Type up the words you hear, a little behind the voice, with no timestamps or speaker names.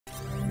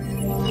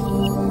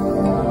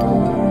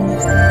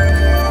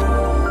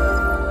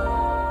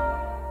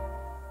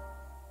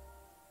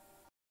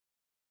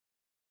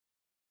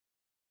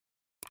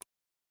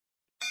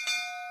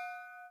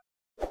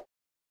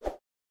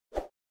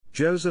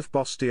Joseph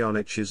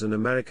Bastianich is an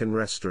American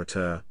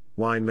restaurateur,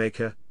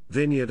 winemaker,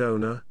 vineyard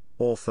owner,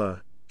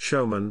 author,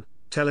 showman,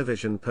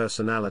 television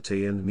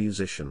personality and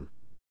musician.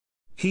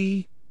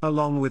 He,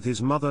 along with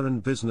his mother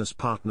and business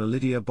partner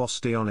Lidia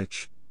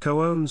Bastianich,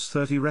 co-owns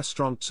 30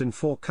 restaurants in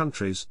 4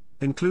 countries,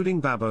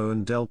 including Babbo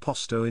and Del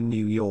Posto in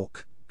New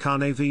York,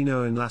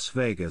 Carnevino in Las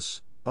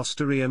Vegas,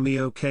 Osteria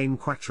Mio Cane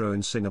Quattro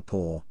in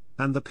Singapore,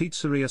 and the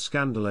Pizzeria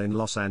SCANDOLAH in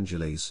Los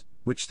Angeles,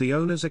 which the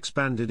owners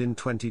expanded in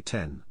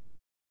 2010.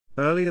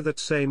 Earlier that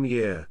same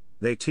year,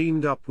 they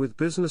teamed up with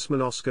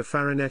businessman Oscar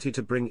Farinetti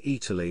to bring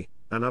Eataly,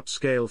 an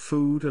upscale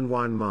food and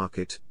wine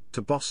market,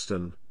 to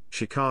Boston,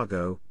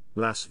 Chicago,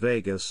 Las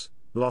Vegas,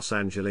 Los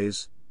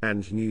Angeles,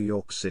 and New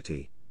York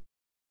City.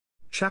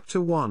 Chapter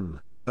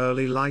 1: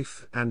 Early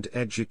Life and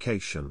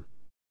Education.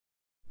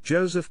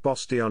 Joseph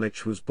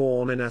Bastianich was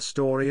born in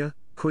Astoria,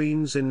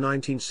 Queens in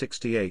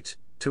 1968,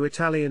 to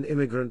Italian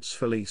immigrants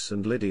Felice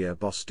and Lidia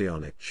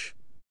Bastianich.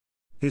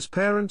 His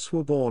parents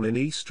were born in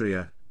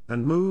Istria,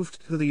 and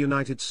moved to the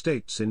United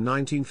States in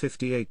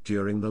 1958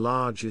 during the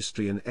large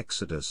Istrian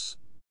exodus.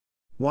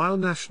 While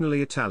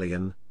nationally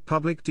Italian,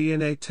 public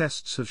DNA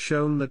tests have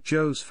shown that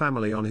Joe's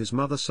family on his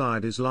mother's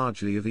side is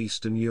largely of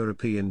Eastern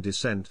European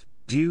descent,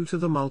 due to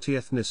the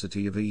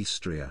multi-ethnicity of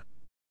Istria.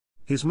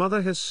 His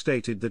mother has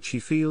stated that she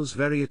feels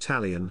very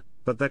Italian,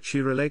 but that she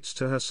relates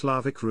to her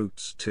Slavic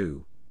roots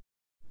too.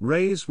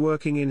 Raised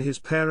working in his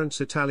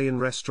parents' Italian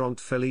restaurant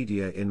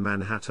Felidia in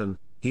Manhattan,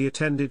 he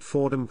attended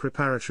Fordham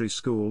Preparatory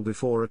School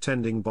before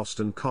attending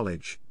Boston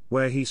College,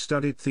 where he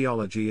studied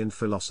theology and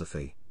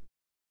philosophy.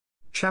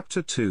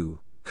 Chapter 2: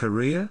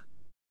 Career.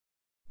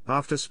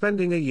 After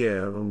spending a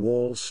year on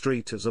Wall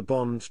Street as a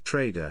bond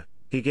trader,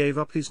 he gave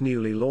up his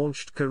newly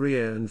launched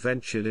career and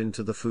ventured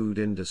into the food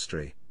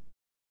industry.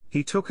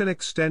 He took an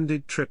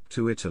extended trip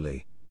to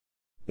Italy.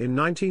 In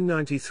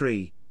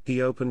 1993,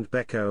 he opened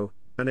Babbo,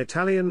 an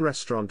Italian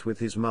restaurant with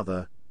his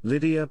mother,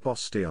 Lidia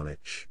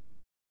Bastianich.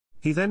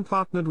 He then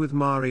partnered with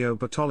Mario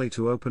Bertolli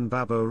to open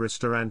Babbo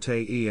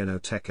Ristorante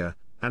Enoteca,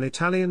 an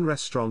Italian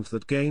restaurant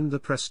that gained the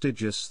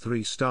prestigious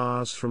 3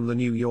 stars from the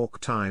New York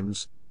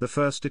Times, the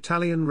first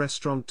Italian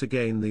restaurant to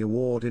gain the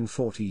award in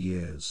 40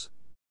 years.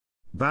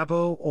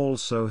 Babbo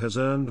also has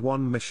earned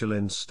 1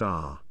 Michelin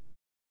star.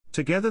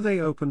 Together they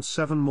opened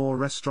 7 more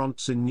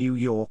restaurants in New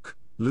York: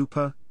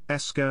 Lupa,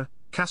 Esca,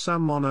 Casa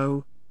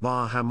Mono,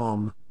 Bar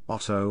Hamon,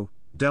 Otto,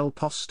 Del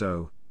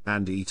Posto,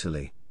 and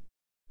Eataly.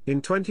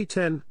 In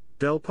 2010,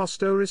 Del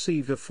Posto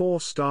received a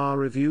 4-star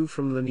review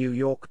from the New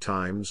York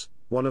Times,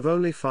 one of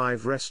only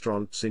 5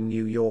 restaurants in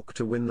New York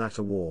to win that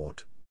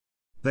award.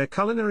 Their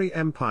culinary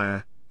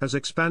empire has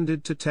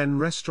expanded to 10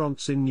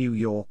 restaurants in New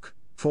York,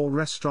 4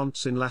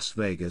 restaurants in Las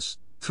Vegas,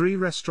 3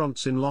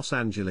 restaurants in Los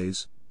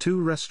Angeles, 2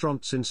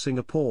 restaurants in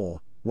Singapore,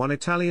 1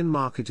 Italian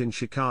market in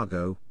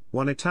Chicago,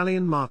 1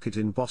 Italian market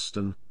in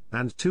Boston,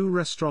 and 2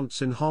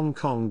 restaurants in Hong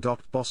Kong.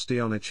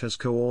 Bastianich has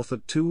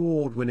co-authored 2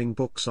 award-winning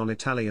books on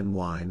Italian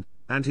wine,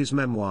 and his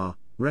memoir,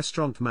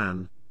 Restaurant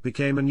Man,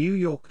 became a New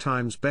York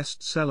Times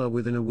bestseller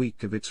within a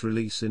week of its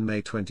release in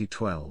May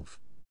 2012.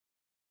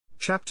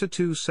 Chapter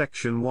 2: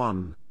 Section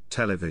 1: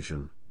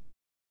 Television.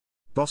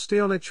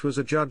 Bastianich was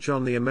a judge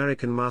on the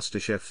American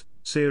MasterChef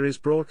series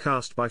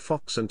broadcast by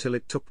Fox until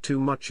it took too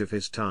much of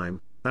his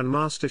time, and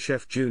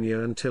MasterChef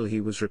Junior until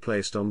he was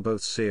replaced on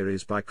both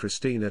series by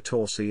Christina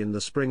Torsi in the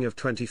spring of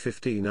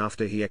 2015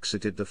 after he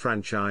exited the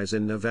franchise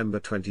in November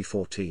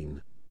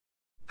 2014.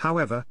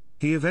 However,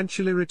 he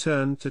eventually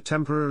returned to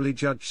temporarily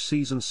judge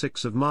Season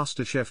 6 of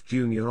MasterChef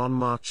Junior on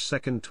March 2,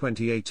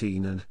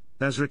 2018 and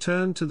has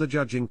returned to the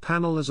judging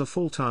panel as a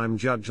full-time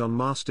judge on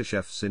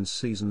MasterChef since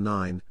Season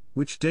 9,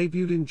 which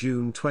debuted in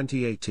June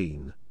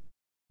 2018.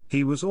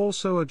 He was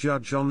also a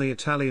judge on the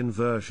Italian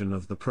version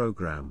of the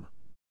program.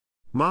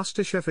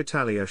 MasterChef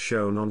Italia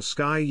shown on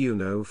Sky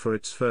Uno for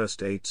its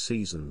first 8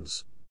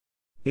 seasons.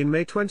 In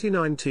May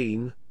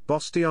 2019,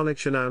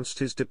 Bastianich announced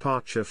his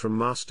departure from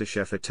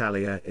MasterChef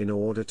Italia in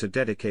order to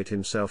dedicate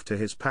himself to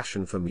his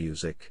passion for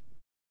music.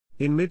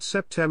 In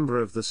mid-September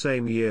of the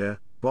same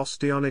year,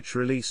 Bastianich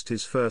released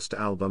his first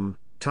album,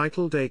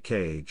 titled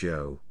A.K.A.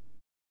 Joe.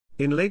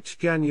 In late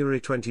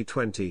January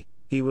 2020,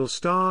 he will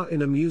star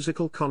in a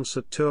musical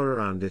concert tour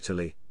around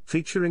Italy,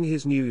 featuring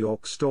his New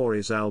York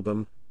Stories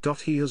album.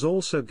 He has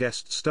also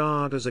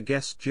guest-starred as a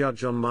guest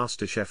judge on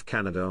MasterChef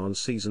Canada on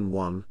Season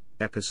 1,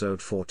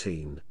 Episode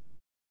 14.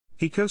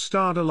 He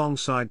co-starred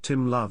alongside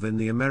Tim Love in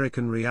the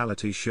American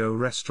reality show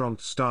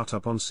Restaurant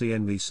Startup on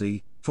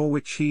CNBC, for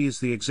which he is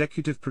the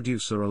executive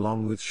producer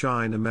along with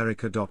Shine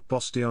America.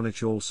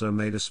 Bastianich also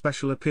made a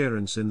special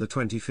appearance in the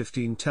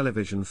 2015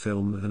 television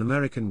film An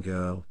American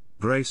Girl.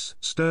 Grace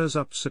stirs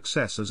up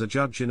success as a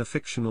judge in a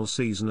fictional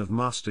season of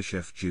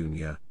MasterChef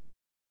Junior.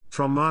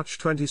 From March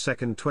 22,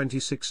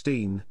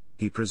 2016,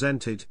 he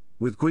presented,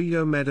 with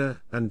Guido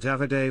Meda and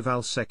Davide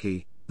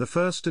Valsecchi, the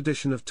first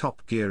edition of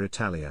Top Gear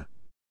Italia.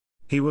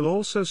 He will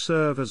also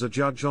serve as a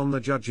judge on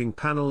the judging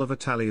panel of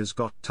Italia's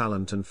Got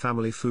Talent and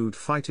Family Food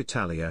Fight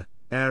Italia,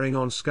 airing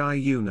on Sky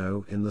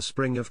Uno in the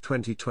spring of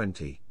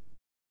 2020.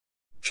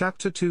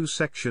 Chapter 2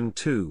 Section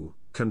 2,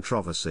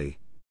 Controversy.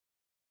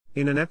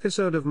 In an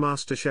episode of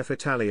MasterChef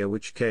Italia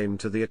which came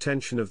to the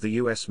attention of the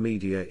US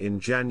media in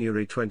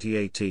January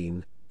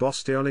 2018,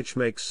 Bastianich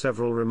makes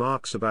several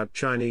remarks about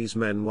Chinese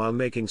men while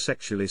making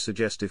sexually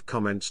suggestive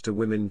comments to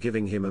women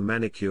giving him a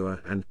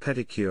manicure and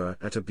pedicure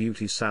at a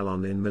beauty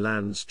salon in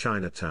Milan's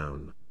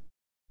Chinatown.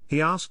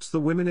 He asks the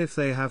women if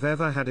they have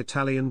ever had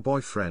Italian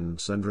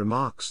boyfriends and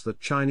remarks that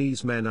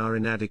Chinese men are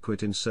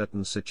inadequate in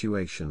certain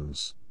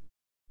situations.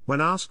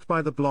 When asked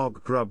by the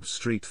blog Grub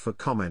Street for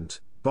comment,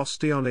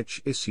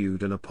 Bastianich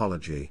issued an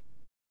apology.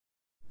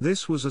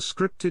 "This was a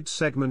scripted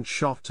segment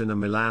shot in a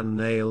Milan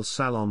nail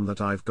salon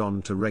that I've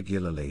gone to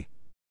regularly.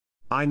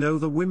 I know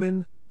the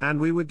women,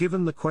 and we were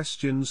given the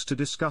questions to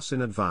discuss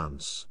in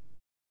advance.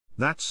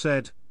 That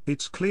said,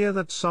 it's clear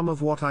that some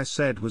of what I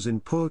said was in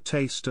poor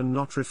taste and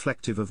not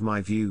reflective of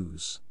my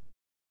views.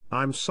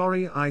 I'm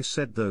sorry I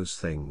said those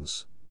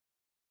things."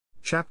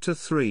 Chapter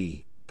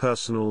 3,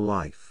 Personal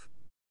Life.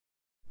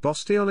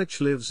 Bastianich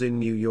lives in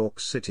New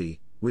York City,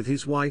 with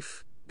his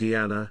wife,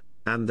 Diana,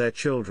 and their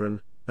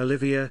children,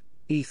 Olivia,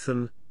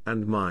 Ethan,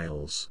 and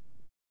Miles.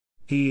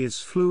 He is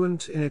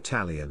fluent in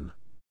Italian.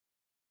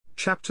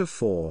 Chapter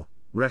 4,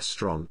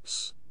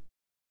 Restaurants.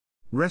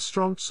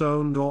 Restaurants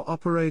owned or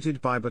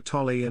operated by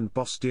Bertolli and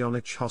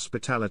Bastianich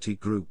Hospitality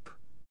Group.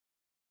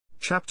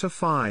 Chapter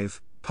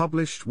 5,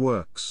 Published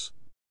Works.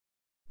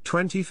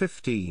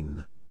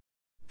 2015.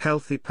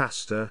 Healthy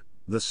Pasta,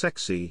 the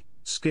sexy,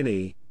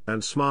 skinny,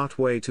 and smart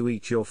way to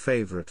eat your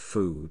favorite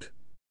food.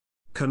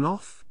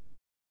 Knopf.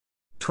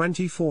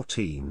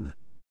 2014.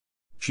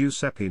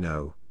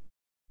 Giuseppino.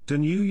 De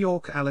New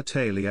York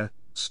all'Italia,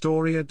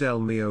 Storia del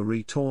mio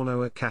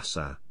ritorno a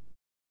casa.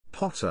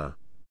 Potter.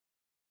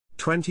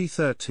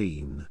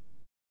 2013.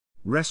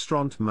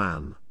 Restaurant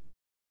Man.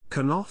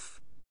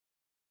 Knopf.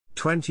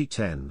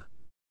 2010.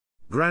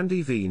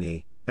 Grandi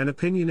Vini, an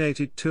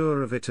opinionated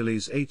tour of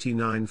Italy's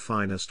 89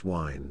 finest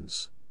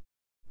wines.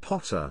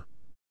 Potter.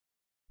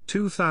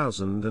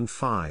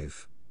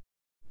 2005.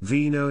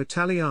 Vino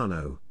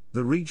Italiano,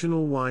 the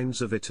regional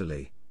wines of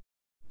Italy.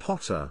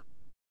 Potter.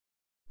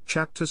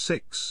 Chapter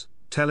 6,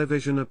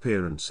 Television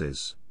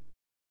Appearances.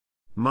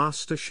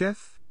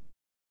 MasterChef.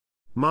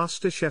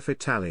 MasterChef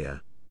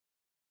Italia.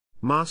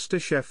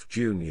 MasterChef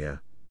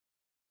Junior.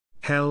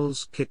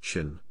 Hell's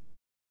Kitchen.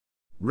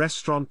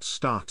 Restaurant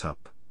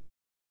Startup.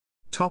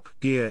 Top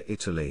Gear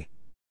Italy.